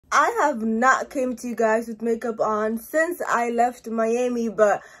I have not came to you guys with makeup on since I left Miami,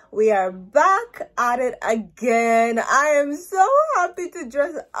 but we are back at it again. I am so happy to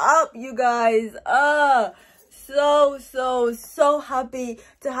dress up, you guys. So happy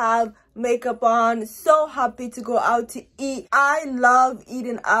to have makeup on. So happy to go out to eat. I love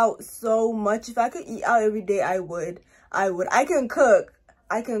eating out so much. If I could eat out every day, I would. I can cook.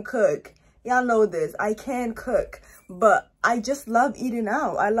 Y'all know this. I can cook. But I just love eating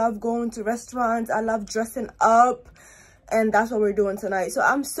out. I love going to restaurants. I love dressing up. And that's what we're doing tonight. So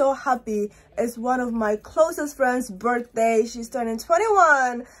I'm so happy. It's one of my closest friends' birthday. She's turning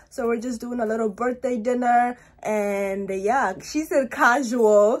 21. So we're just doing a little birthday dinner. And yeah, she said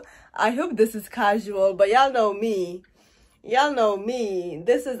casual. I hope this is casual. But y'all know me. Y'all know me.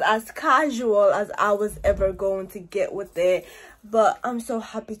 This is as casual as I was ever going to get with it. But I'm so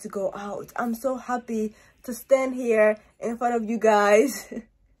happy to go out. I'm so happy to stand here in front of you guys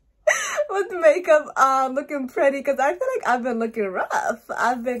with makeup on, looking pretty, because I feel like I've been looking rough.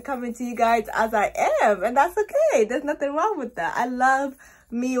 I've been coming to you guys as I am, and that's okay. There's nothing wrong with that. I love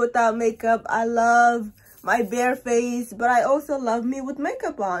me without makeup. I love my bare face, but I also love me with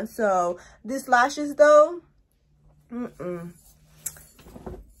makeup on. So these lashes though,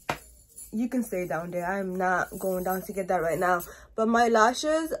 you can stay down there. I'm not going down to get that right now. But my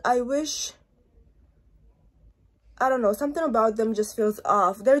lashes, I wish, I don't know, something about them just feels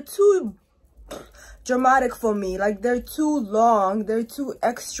off. They're too dramatic for me. Like, they're too long. They're too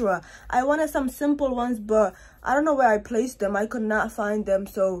extra. I wanted some simple ones, but I don't know where I placed them. I could not find them.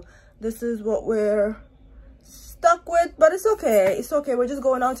 So this is what we're stuck with, but it's okay. It's okay. We're just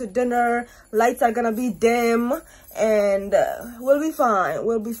going out to dinner. Lights are gonna be dim, and we'll be fine.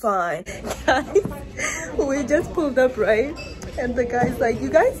 We'll be fine. We just pulled up, right? And the guy's like, you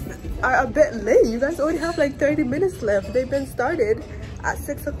guys are a bit late. You guys only have like 30 minutes left. They've been started at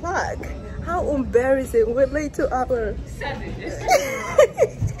 6 o'clock. How embarrassing. We're late to our 7.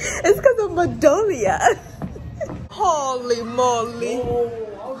 It's because of Madolia. Holy moly.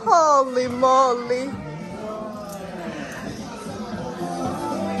 Holy moly.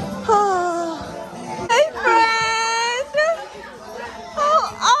 Hey friend.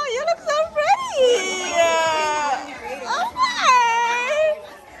 Oh, you look so pretty.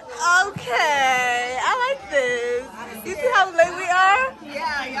 Okay, I like this. You see how late we are?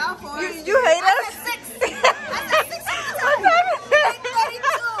 Yeah, y'all for you hate us? I said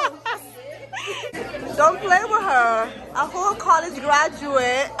 6. Don't play with her. A whole college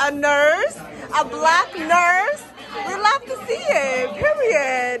graduate, a nurse, a black nurse. We love to see it,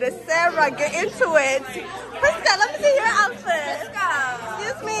 period. Sarah, get into it. Priska, let me see your outfit.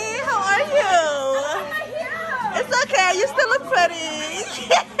 Excuse me, how are you? It's okay, you still look pretty.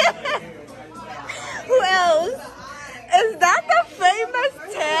 Who else? Is that the famous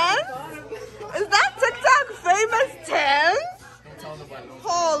 10? Is that TikTok famous 10?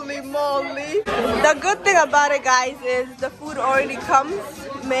 Holy moly. The good thing about it, guys, is the food already comes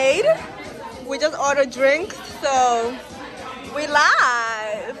made. We just order drinks, so we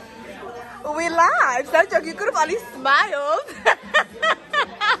live. We live. Sajak, you could have at least smiled.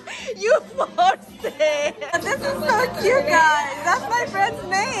 You forced it. This is so cute, guys. That's my friend's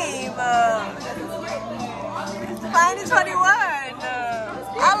name. Tiny 21.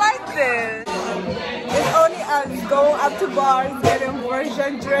 I like this. It's only us going up to bars getting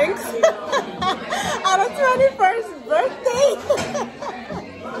version drinks on a 21st birthday.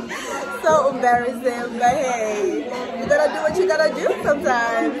 So embarrassing, but hey, you gotta do what you gotta do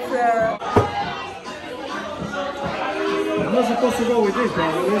sometimes. I'm not supposed to go with this,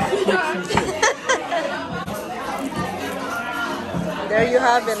 but there you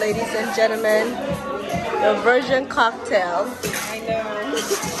have it, ladies and gentlemen. The version cocktail. I know.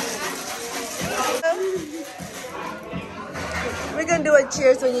 We're gonna do a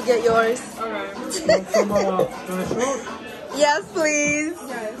cheers when you get yours. Alright. Yes, please.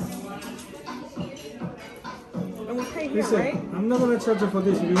 Yes. And we pay here, right? I'm not gonna charge you for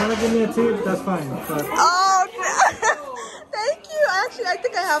this. If you wanna give me a tip, that's fine. But... Oh, thank you. Actually, I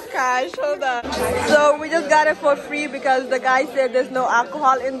think I have cash. Hold on. So we just got it for free because the guy said there's no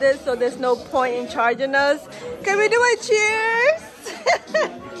alcohol in this, so there's no point in charging us. Can we do a cheers?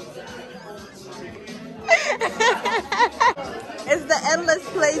 It's the endless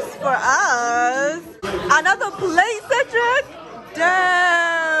place for us. Another plate, Cedric?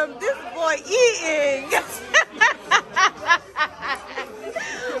 Damn, this boy eating.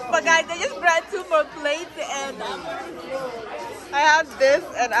 But guys, they just brought 2 more plates and I have this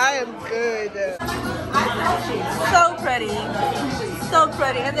and I am good. So pretty. So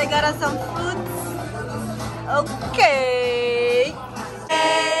pretty. And they got us some fruits. Okay.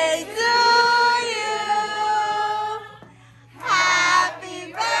 And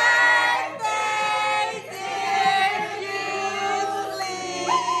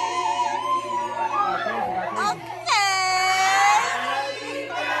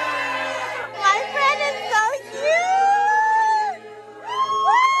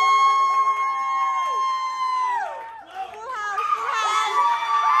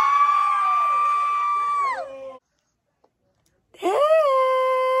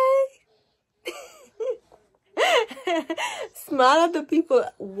Smile at the people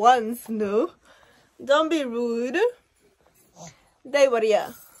once, no? Don't be rude. They were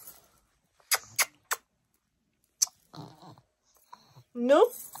ya. No?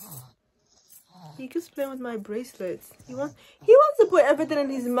 He keeps playing with my bracelets. He wants to put everything in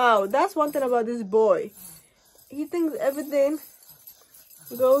his mouth. That's one thing about this boy. He thinks everything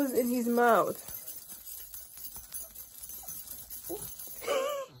goes in his mouth.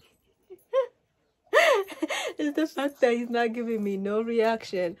 It's the fact that he's not giving me no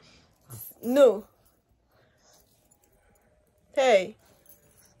reaction. No. Hey.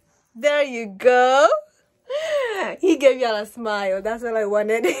 There you go. He gave y'all a smile. That's all I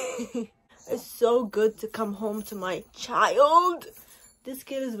wanted. It's so good to come home to my child. This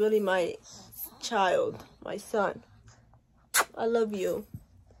kid is really my child, my son. I love you.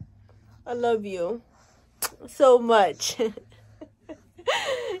 I love you so much. You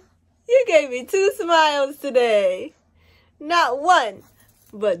gave me 2 smiles today. Not 1,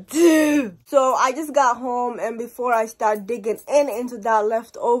 but 2. So I just got home, and before I start digging into that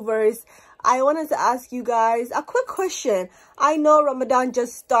leftovers, I wanted to ask you guys a quick question. I know Ramadan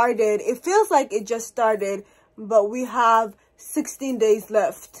just started. It feels like it just started, but we have 16 days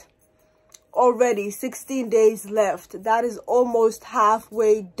left. Already 16 days left. That is almost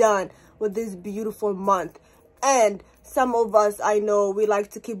halfway done with this beautiful month. And some of us, I know, we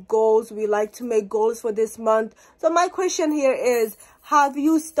like to keep goals. We like to make goals for this month. So my question here is, have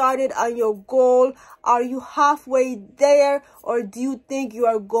you started on your goal? Are you halfway there? Or do you think you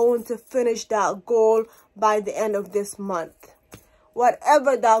are going to finish that goal by the end of this month?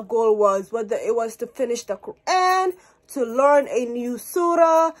 Whatever that goal was, whether it was to finish the Quran, to learn a new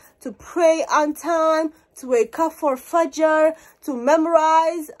surah, to pray on time, to wake up for Fajr, to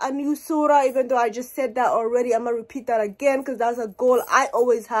memorize a new surah. Even though I just said that already, I'm going to repeat that again because that's a goal I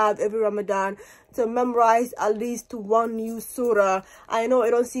always have every Ramadan, to memorize at least 1 new surah. I know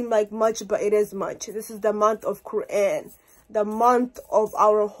it don't seem like much, but it is much. This is the month of Quran, the month of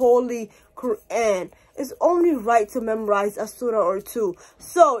our holy Quran. It's only right to memorize a surah or 2.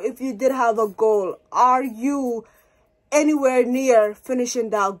 So if you did have a goal, are you anywhere near finishing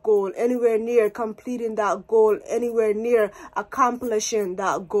that goal, anywhere near completing that goal, anywhere near accomplishing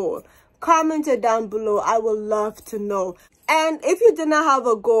that goal? Comment it down below. I would love to know. And if you did not have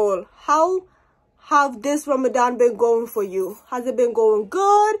a goal, how have this Ramadan been going for you? Has it been going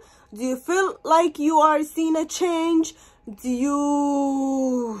good? Do you feel like you are seeing a change?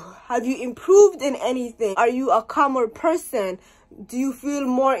 Have you improved in anything? Are you a calmer person? Do you feel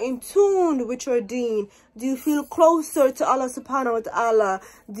more in tune with your deen? Do you feel closer to Allah subhanahu wa ta'ala?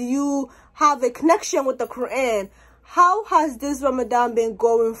 Do you have a connection with the Quran? How has this Ramadan been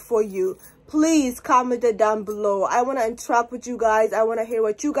going for you? Please comment it down below. I want to interact with you guys. I want to hear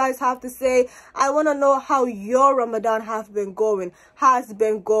what you guys have to say. I want to know how your Ramadan has been going.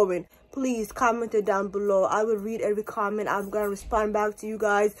 Please comment it down below. I will read every comment. I'm going to respond back to you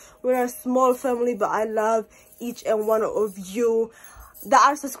guys. We're a small family, but I love each and one of you that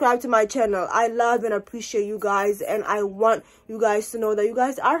are subscribed to my channel. I love and appreciate you guys, and I want you guys to know that you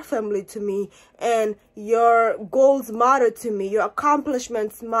guys are family to me, and your goals matter to me, your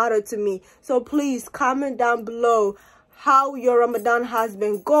accomplishments matter to me. So please comment down below how your Ramadan has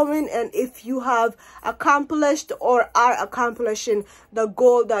been going, and if you have accomplished or are accomplishing the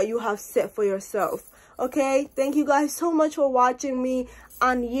goal that you have set for yourself. Okay, thank you guys so much for watching me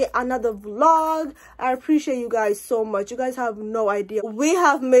on yet another vlog. I appreciate you guys so much. You guys have no idea. We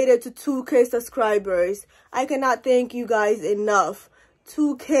have made it to 2K subscribers. I cannot thank you guys enough.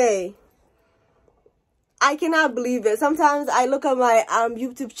 2K. I cannot believe it. Sometimes I look at my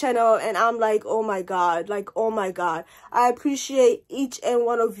YouTube channel and I'm like, oh my God, I appreciate each and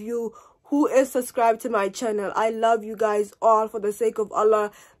one of you who is subscribed to my channel. I love you guys all for the sake of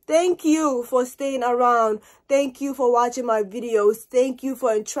Allah. Thank you for staying around. Thank you for watching my videos. Thank you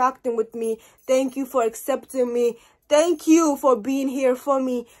for interacting with me. Thank you for accepting me. Thank you for being here for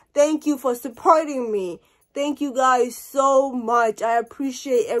me. Thank you for supporting me. Thank you guys so much. I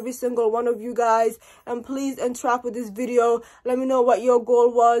appreciate every single one of you guys. And please interact with this video. Let me know what your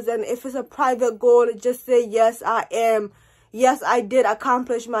goal was. And if it's a private goal, just say, yes, I am. Yes, I did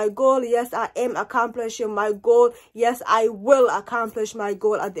accomplish my goal. Yes, I am accomplishing my goal. Yes, I will accomplish my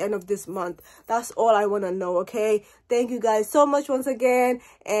goal at the end of this month. That's all I want to know, okay? Thank you guys so much once again.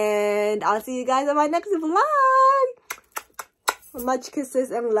 And I'll see you guys on my next vlog. Much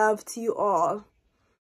kisses and love to you all.